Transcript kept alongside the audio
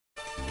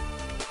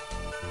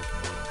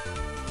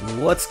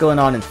What's going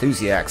on,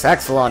 enthusiasts?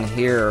 Axelon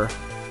here.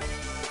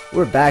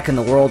 We're back in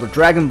the world of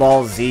Dragon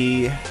Ball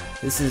Z.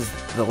 This is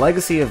the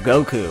legacy of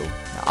Goku.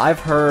 Now, I've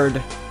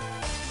heard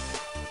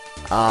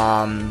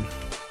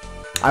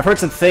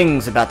some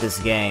things about this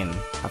game.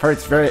 I've heard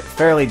it's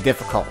fairly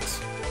difficult.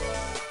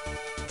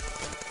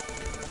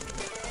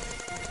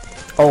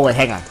 Oh wait,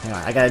 hang on.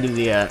 I gotta do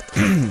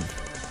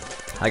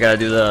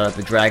the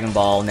the Dragon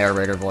Ball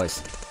narrator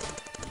voice.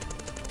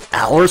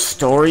 Our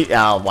story.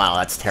 Oh wow,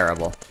 that's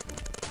terrible.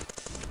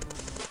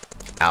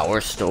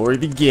 Our story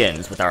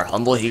begins with our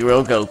humble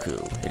hero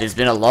Goku. It has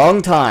been a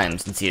long time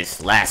since he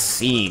has last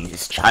seen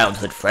his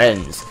childhood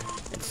friends,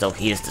 and so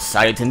he has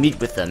decided to meet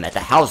with them at the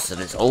house of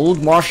his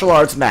old martial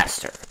arts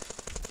master.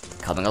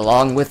 Coming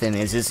along with him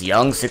is his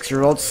young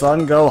 6-year-old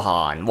son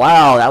Gohan.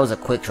 Wow, that was a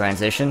quick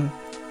transition.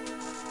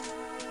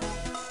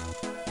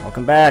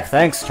 Welcome back,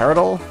 thanks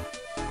Turtle.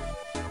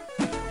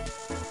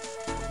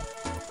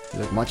 You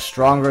look much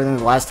stronger than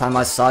the last time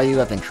I saw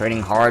you. I've been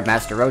training hard,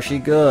 Master Roshi.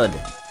 Good.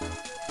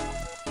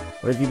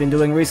 What have you been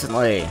doing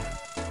recently?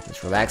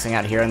 Just relaxing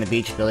out here on the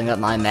beach, building up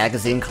my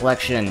magazine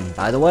collection.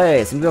 By the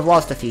way, I seem to have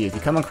lost a few. If you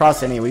come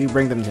across any, will you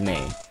bring them to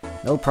me?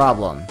 No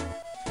problem.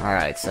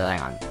 Alright, so hang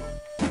on.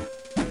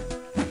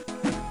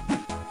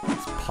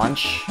 Let's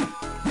punch.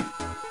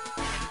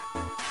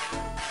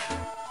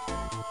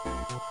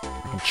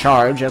 I can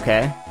charge,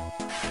 okay.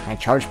 Can I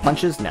charge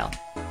punches? No.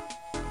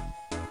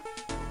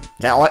 Is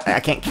that all I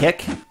can't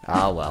kick?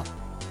 Oh well.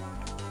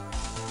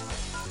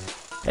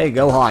 Hey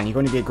Gohan, you're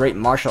going to be a great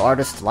martial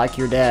artist like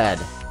your dad.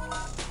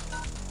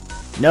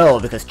 No,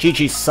 because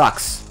Chi-Chi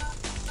sucks.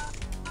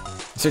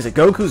 Seriously,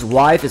 Goku's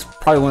wife is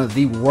probably one of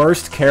the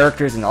worst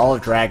characters in all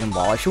of Dragon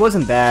Ball. She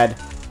wasn't bad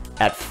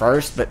at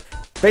first, but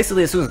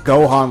basically as soon as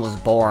Gohan was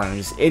born,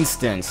 just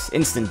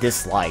instant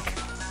dislike.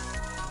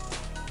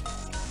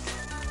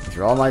 These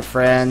are all my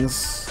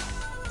friends.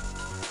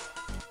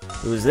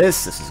 Who is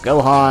this? This is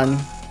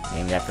Gohan,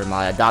 named after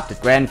my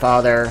adopted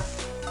grandfather.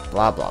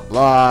 Blah blah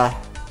blah.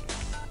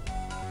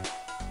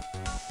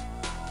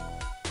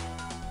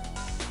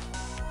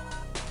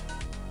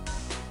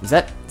 Is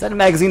that a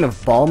magazine of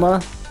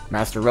Bulma?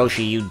 Master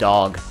Roshi, you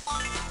dog.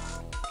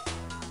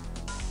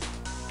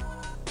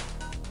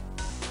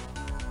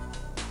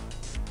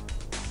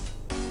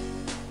 Can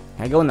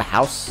I go in the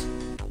house?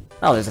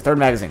 Oh, there's a third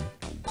magazine.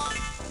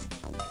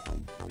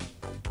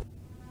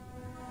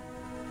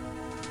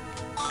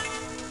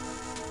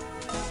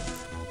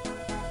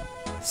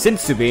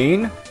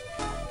 Sinsubin.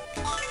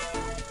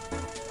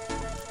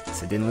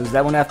 So I didn't lose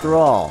that one after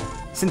all.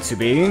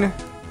 Sinsubin.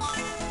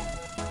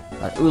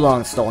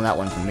 Oolong's stolen that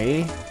one from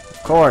me.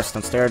 Of course,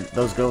 don't stare at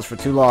those girls for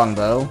too long,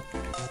 though.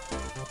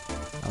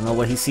 I don't know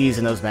what he sees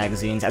in those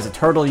magazines. As a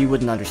turtle, you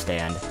wouldn't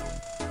understand.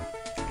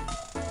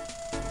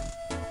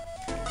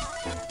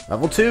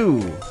 Level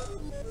 2!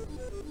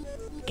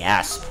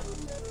 Gasp.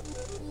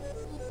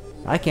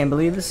 I can't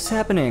believe this is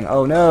happening.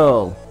 Oh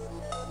no!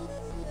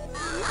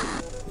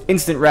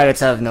 Instant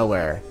Raditz out of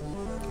nowhere.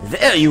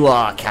 There you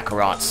are,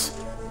 Kakarot!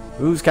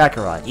 Who's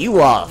Kakarot? You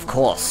are, of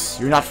course.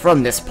 You're not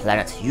from this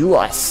planet. You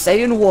are a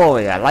Saiyan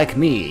warrior like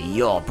me,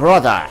 your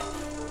brother.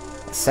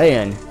 A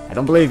Saiyan? I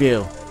don't believe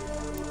you.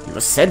 You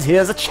were sent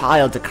here as a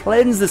child to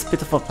cleanse this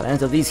pitiful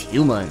planet of these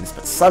humans,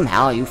 but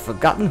somehow you've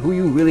forgotten who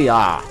you really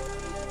are.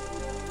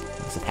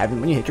 This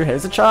happened when you hit your head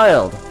as a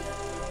child.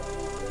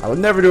 I would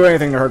never do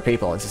anything to hurt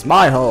people. This is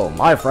my home,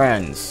 my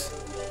friends.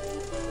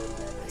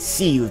 I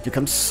see you've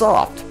become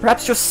soft.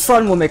 Perhaps your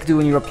son will make do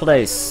in your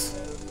place.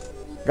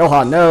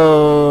 Gohan,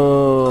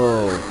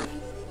 no!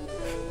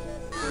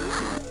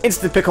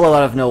 Instant Piccolo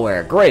out of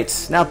nowhere.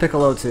 Great! Now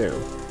Piccolo too.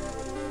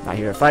 Not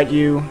here to fight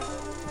you.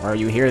 Why are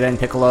you here then,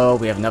 Piccolo?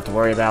 We have enough to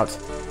worry about.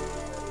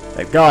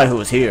 That guy who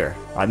was here.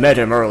 I met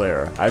him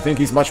earlier. I think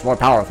he's much more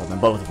powerful than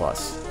both of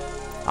us.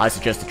 I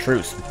suggest a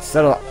truce. We can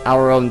settle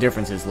our own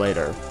differences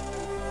later.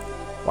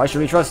 Why should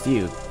we trust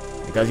you?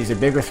 Because he's a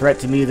bigger threat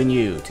to me than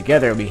you.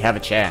 Together we have a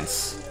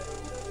chance.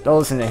 Don't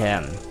listen to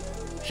him.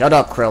 Shut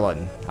up,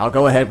 Krillin. I'll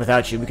go ahead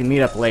without you. We can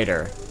meet up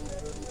later.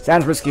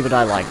 Sounds risky, but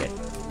I like it.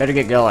 Better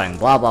get going.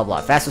 Blah, blah,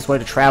 blah. Fastest way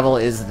to travel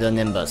is the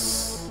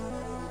Nimbus.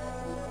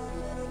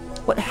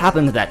 What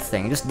happened to that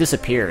thing? It just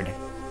disappeared.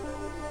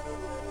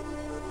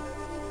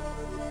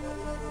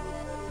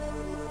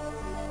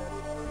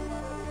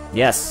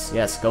 Yes,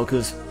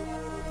 Goku's...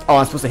 Oh,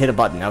 I'm supposed to hit a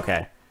button.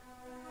 Okay.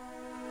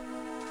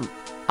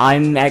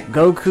 I'm at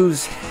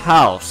Goku's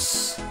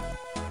house.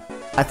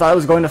 I thought I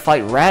was going to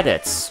fight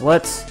Raditz.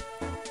 What?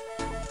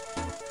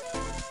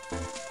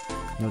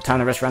 No time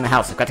to rush around the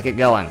house. I've got to get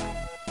going.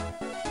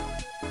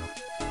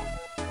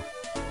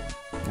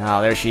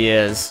 Oh, there she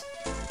is.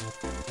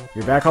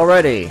 You're back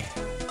already.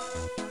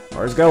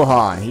 Where's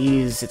Gohan?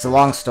 It's a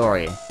long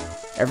story.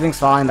 Everything's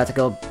fine. About to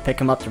go pick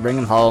him up to bring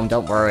him home.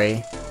 Don't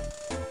worry.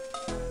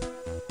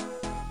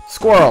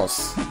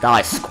 Squirrels!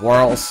 Die,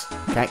 squirrels!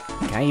 Can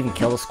I even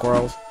kill the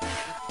squirrels?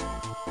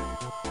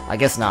 I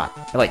guess not.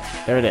 Oh, wait,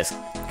 there it is.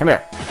 Come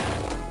here.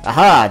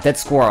 Aha! Dead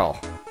squirrel.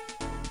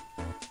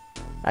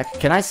 I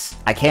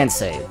can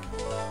save.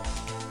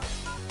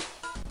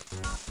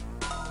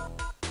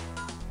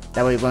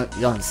 That way you don't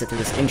have to sit through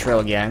this intro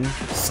again.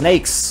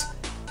 Snakes!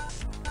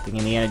 I think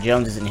Indiana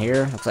Jones isn't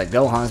here. Looks like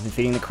Gohan's been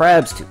feeding the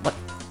crabs too. What?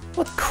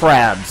 What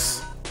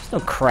crabs? There's no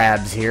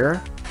crabs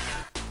here.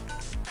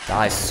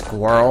 Die,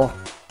 squirrel.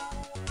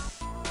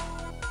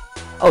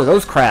 Oh,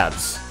 those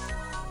crabs.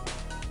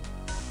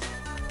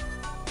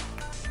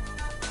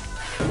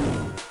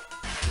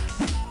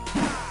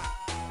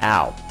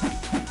 Ow.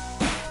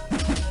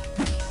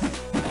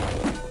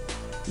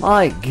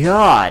 My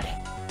god.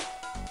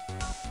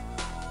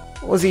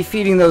 Was he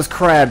feeding those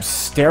crabs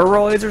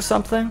steroids or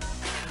something?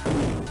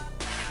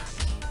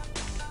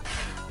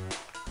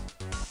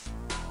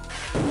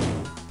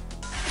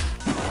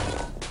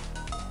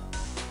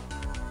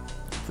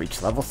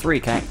 Reach level 3.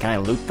 Can I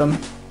loot them?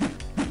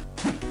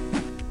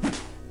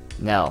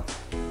 No.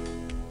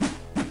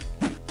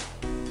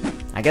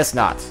 I guess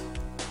not.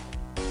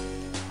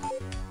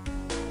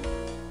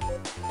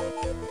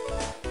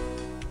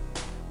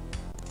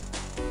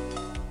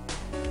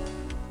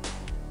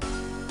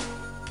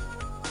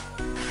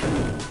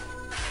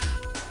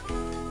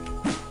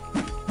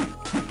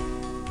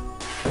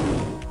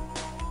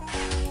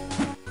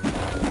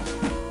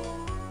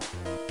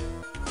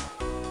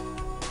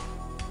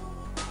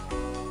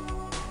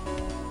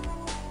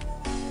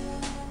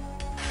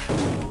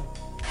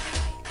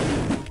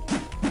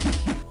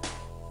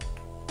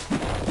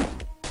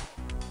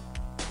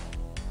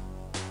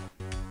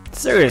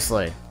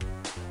 Seriously,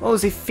 what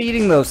was he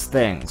feeding those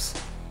things?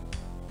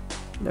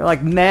 They're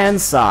like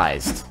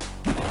man-sized.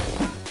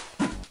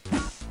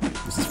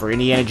 This is for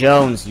Indiana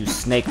Jones, you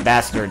snake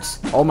bastards.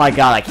 Oh my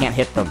god, I can't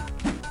hit them.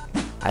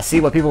 I see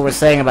what people were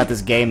saying about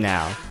this game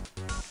now.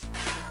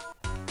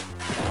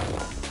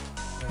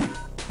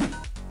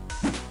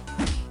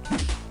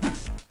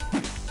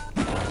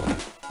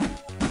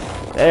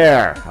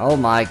 There, oh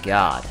my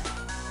god.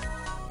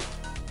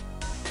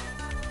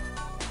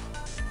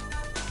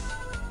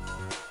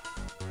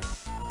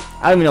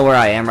 I don't even know where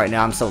I am right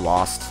now, I'm so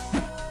lost.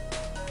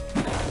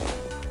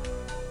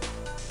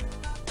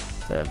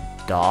 The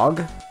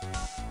dog?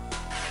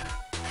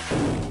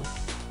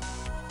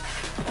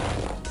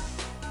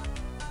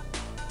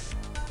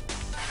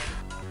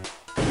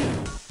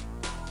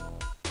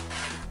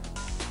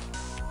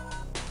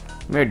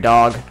 Come here,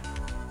 dog.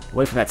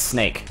 Away from that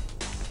snake.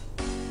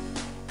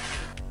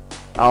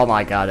 Oh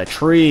my god, a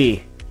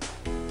tree!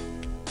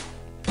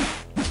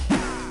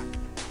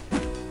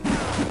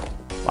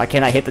 Why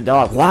can't I hit the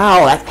dog?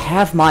 Wow, that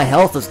half my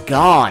health is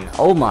gone!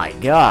 Oh my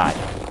god.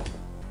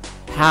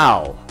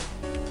 How?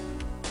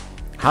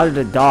 How did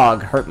the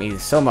dog hurt me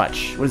so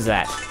much? What is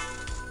that?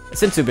 A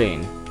senzu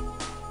bean.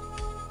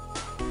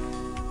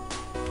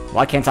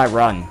 Why can't I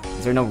run?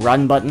 Is there no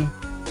run button?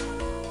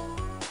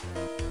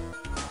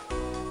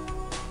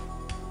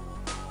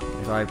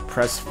 If I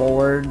press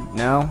forward,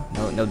 no?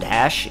 No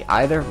dash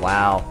either?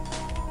 Wow.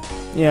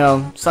 You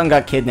know, son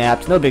got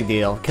kidnapped, no big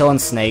deal. Killing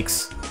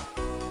snakes.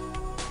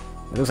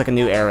 It looks like a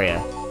new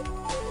area.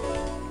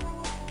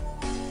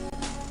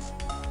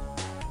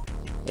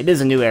 It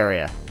is a new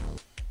area.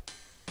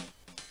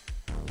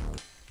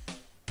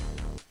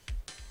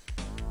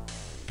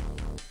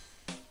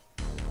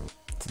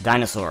 It's a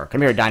dinosaur.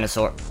 Come here,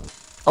 dinosaur.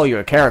 Oh,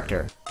 you're a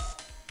character.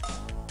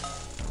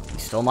 You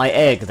stole my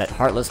egg, that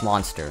heartless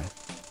monster.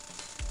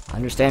 I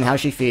understand how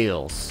she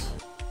feels.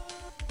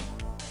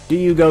 Do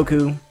you,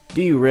 Goku?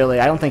 Do you really?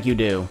 I don't think you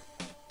do.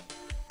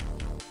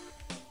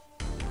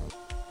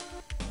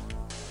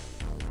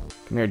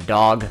 Come here,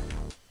 dog.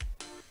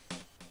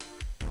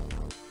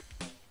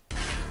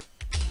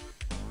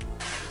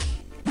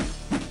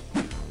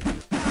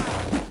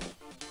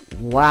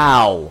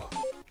 Wow.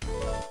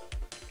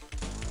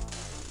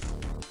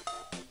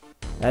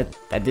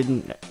 That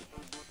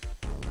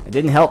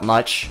didn't help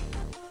much.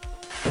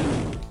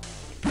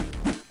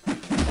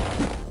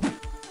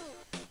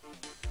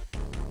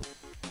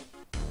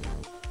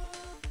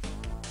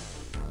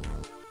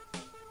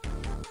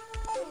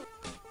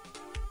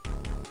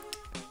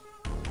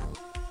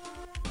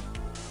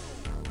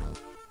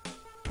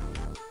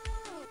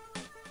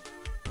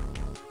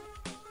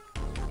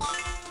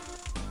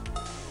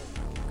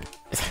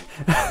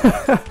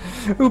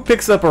 Who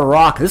picks up a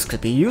rock? This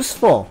could be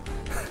useful.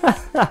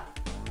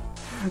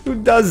 Who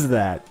does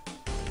that?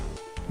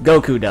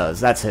 Goku does,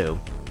 that's who.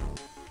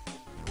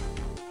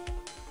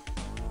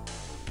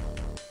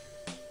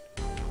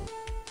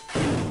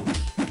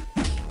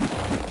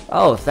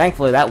 Oh,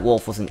 thankfully that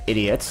wolf was an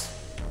idiot.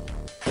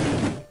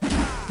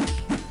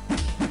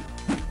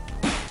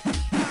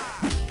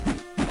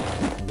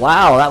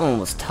 Wow, that one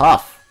was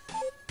tough.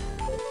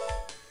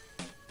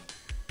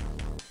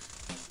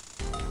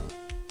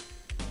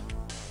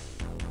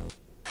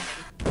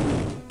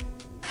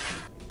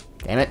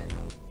 Damn it.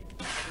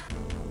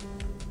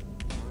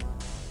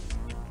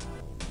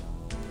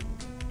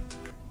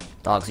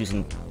 Dog's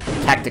using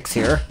tactics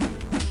here.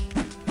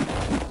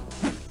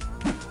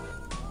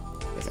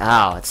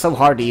 Ow, it's so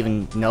hard to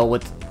even know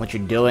what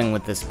you're doing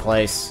with this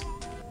place.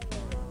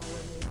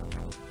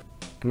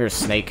 Come here,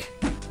 snake.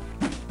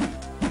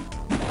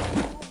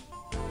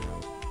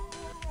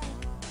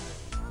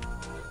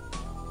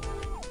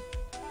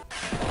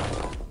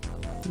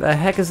 The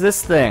heck is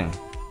this thing?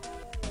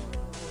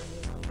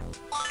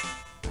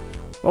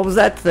 What was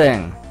that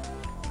thing?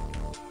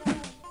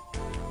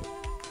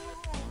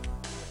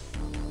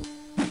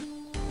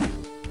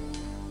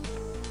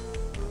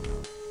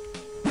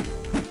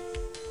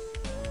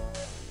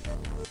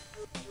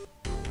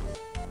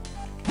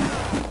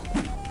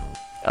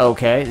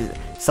 Okay,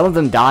 some of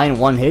them die in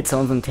one hit, some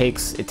of them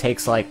it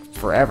takes like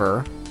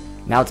forever.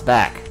 Now it's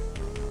back.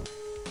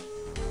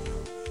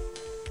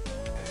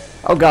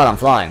 Oh god, I'm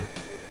flying.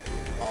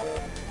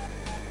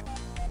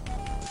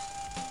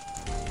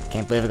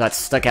 Can't believe I got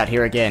stuck out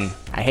here again.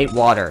 I hate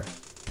water.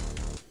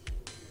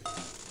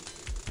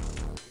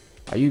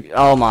 Are you...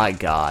 Oh my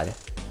god.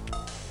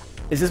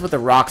 Is this what the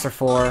rocks are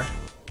for?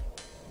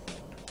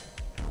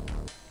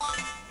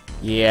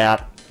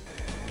 Yeah.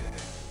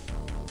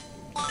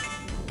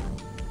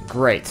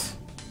 Great.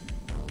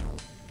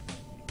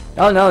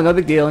 Oh no, no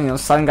big deal. You know,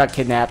 Sun got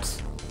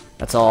kidnapped.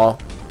 That's all.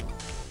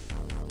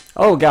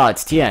 Oh god,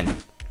 it's Tien.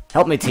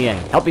 Help me, Tien.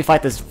 Help me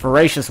fight this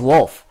voracious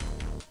wolf.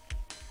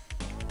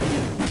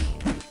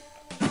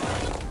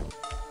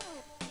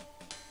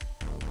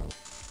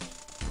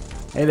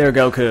 Hey there,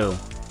 Goku.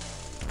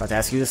 About to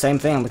ask you the same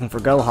thing. I'm looking for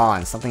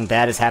Gohan. Something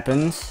bad has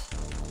happened.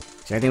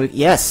 Is there anything we...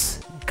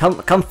 Yes!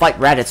 Come fight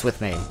Raditz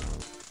with me.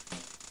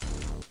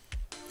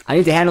 I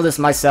need to handle this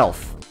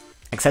myself.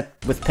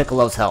 Except with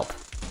Piccolo's help.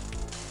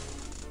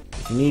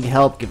 If you need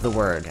help, give the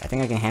word. I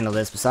think I can handle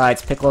this.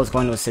 Besides, Piccolo's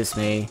going to assist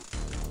me.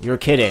 You're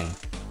kidding.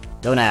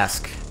 Don't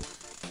ask.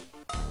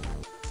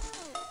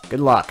 Good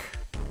luck.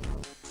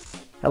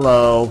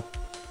 Hello.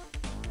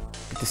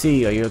 Good to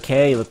see you. Are you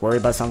okay? You look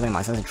worried about something.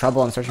 My son's in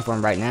trouble. I'm searching for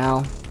him right now.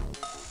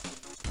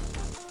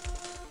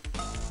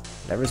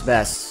 Whatever's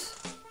best.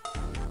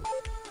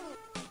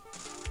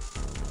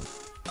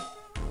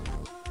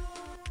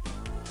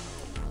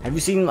 Have you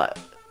seen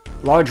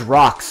large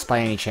rocks by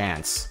any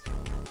chance?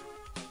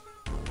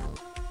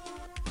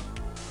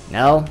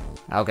 No?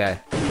 Okay.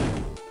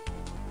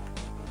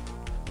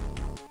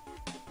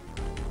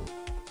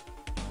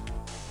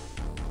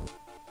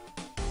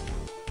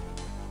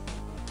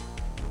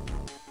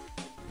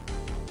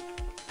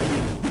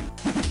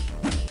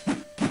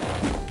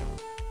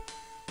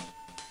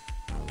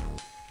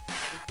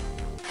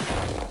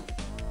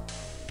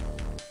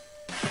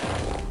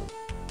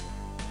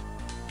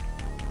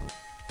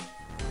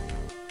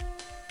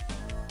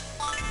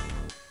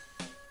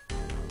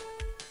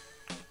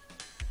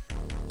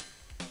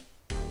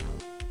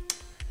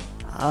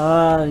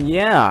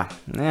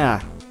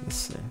 Yeah.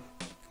 It's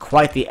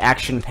quite the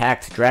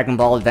action-packed Dragon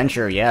Ball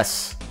adventure,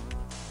 yes.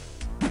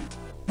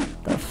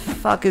 The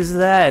fuck is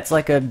that? It's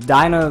like a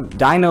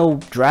Dino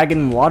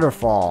Dragon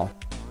waterfall.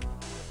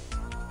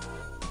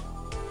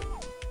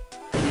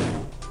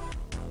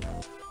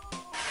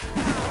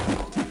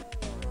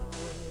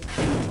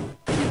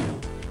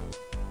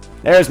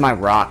 There's my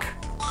rock.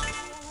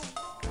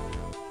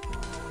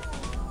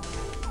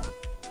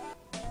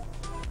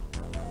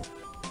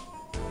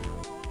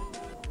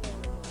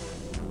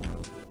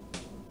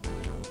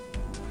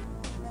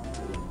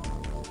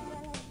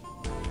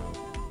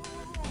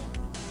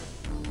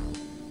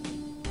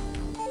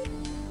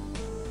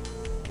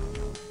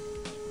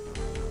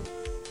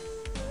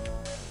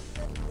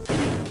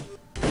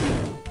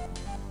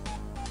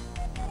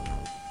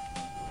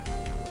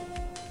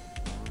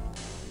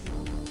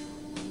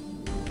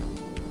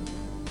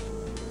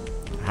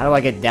 How do I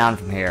get down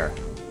from here?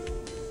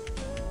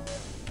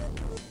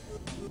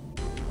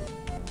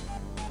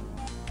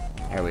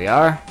 There we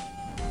are.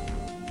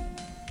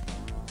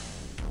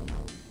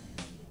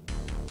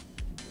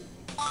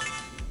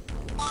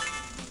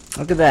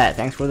 Look at that.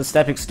 Thanks for the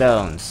stepping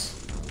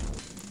stones.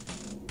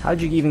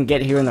 How'd you even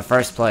get here in the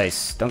first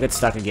place? Don't get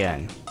stuck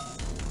again.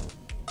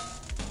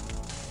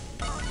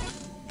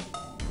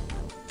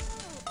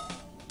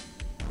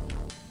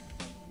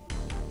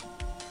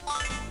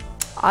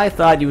 I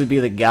thought you would be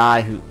the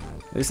guy who...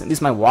 At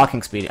least my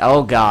walking speed...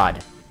 Oh,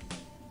 God.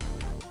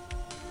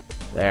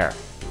 There.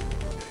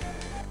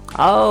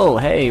 Oh,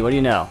 hey, what do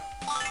you know?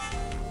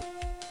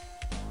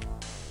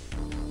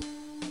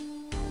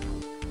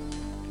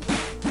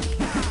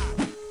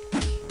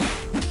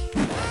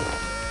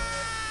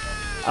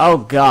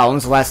 Oh, God, when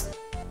was the last...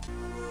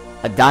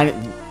 A dino...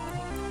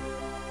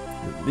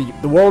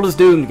 The world is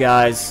doomed,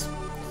 guys.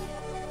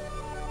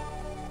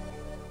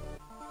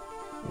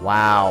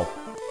 Wow.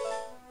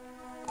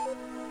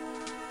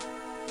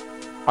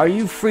 Are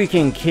you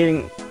freaking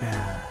kidding?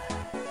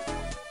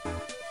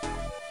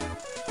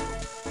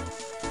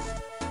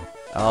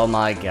 Oh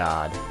my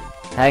god.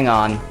 Hang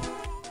on.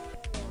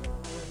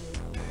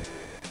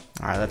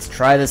 Alright, let's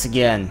try this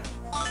again.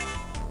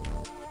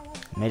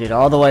 Made it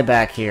all the way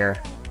back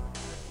here.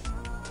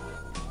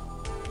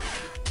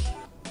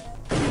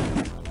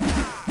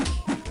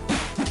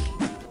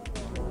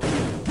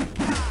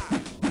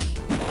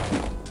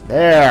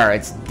 There,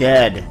 it's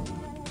dead.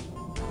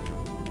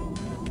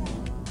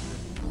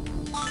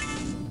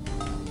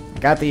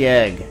 Got the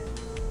egg.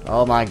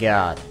 Oh my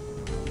god.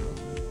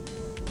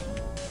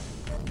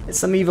 It's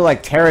some evil,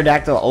 like,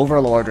 pterodactyl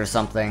overlord or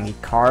something. He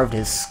carved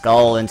his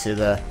skull into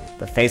the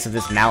face of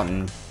this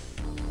mountain.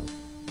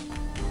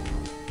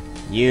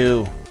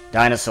 You,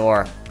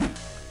 dinosaur.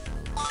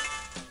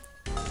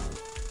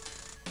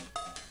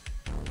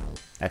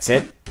 That's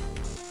it?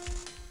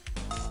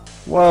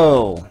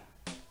 Whoa.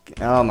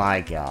 Oh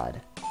my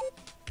god.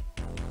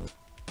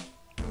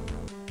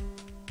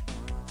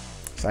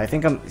 So I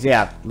think I'm,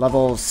 yeah,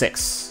 level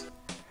 6.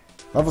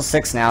 Level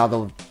 6 now.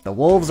 The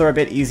wolves are a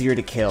bit easier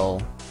to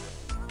kill.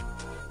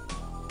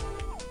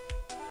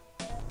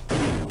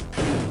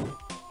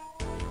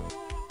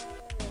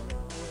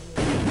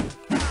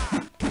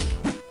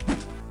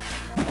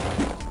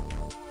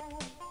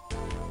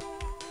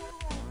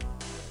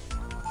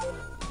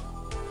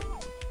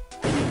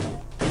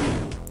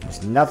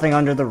 There's nothing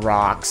under the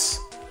rocks.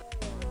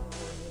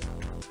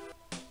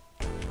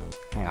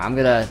 Hang on, I'm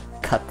gonna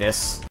cut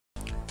this.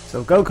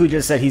 So Goku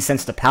just said he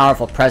sensed a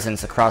powerful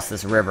presence across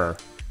this river.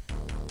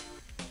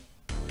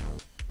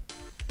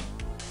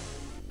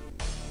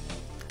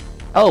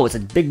 Oh, it's a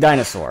big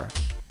dinosaur.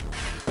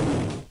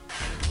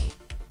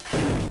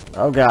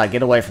 Oh god,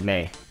 get away from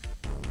me.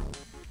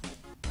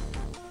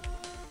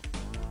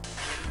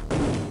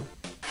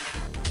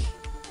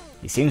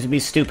 He seems to be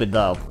stupid,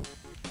 though.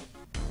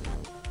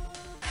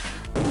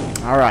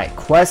 Alright,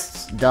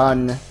 quests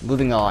done.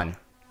 Moving on.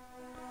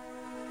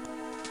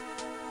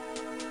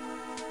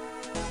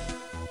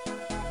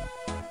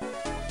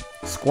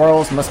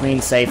 Squirrels must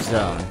mean safe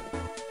zone.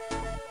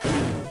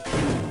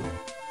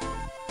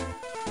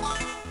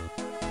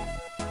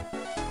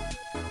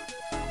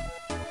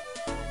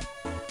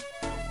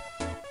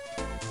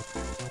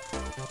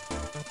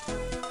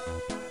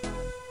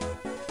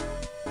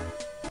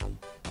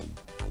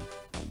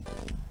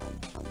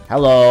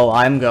 Hello,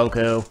 I'm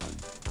Goku.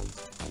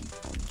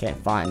 Can't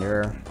find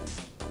her.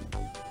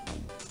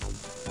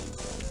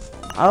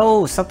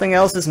 Oh, something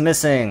else is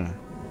missing.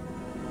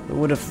 Who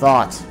would have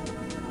thought?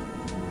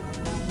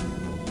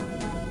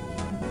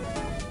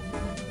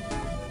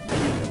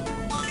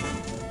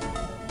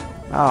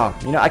 Oh,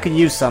 you know, I could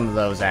use some of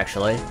those,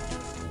 actually.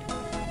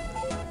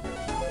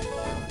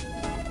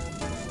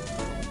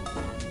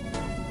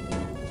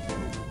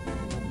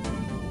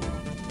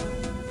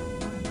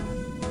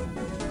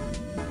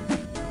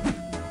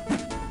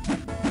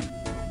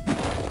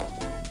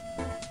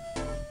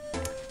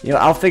 You know,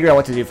 I'll figure out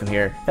what to do from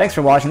here. Thanks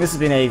for watching. This has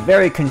been a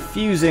very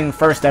confusing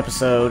first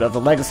episode of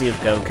The Legacy of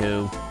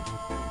Goku.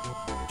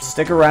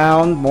 Stick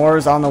around, more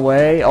is on the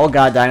way. Oh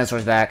god,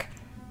 dinosaurs back.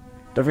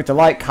 Don't forget to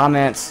like,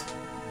 comment,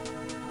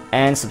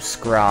 and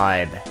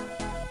subscribe.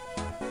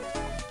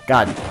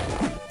 God,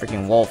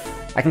 freaking wolf.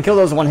 I can kill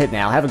those in one hit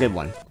now. Have a good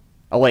one.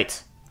 Oh,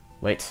 wait.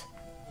 Wait.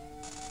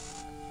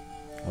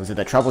 What is it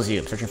that troubles you?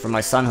 I'm searching for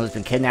my son who has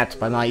been kidnapped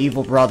by my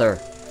evil brother.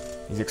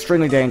 He's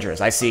extremely dangerous,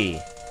 I see.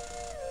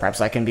 Perhaps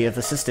I can be of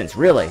assistance.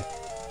 Really?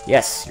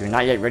 Yes, you're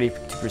not yet ready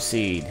to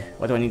proceed.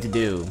 What do I need to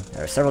do?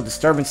 There are several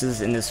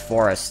disturbances in this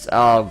forest.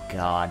 Oh,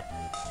 God.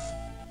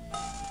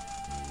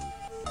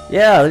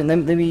 Yeah, let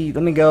me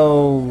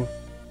go...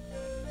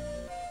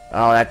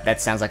 Oh,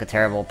 that sounds like a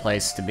terrible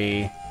place to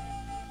be.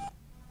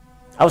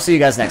 I'll see you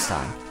guys next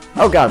time.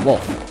 Oh god,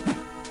 wolf.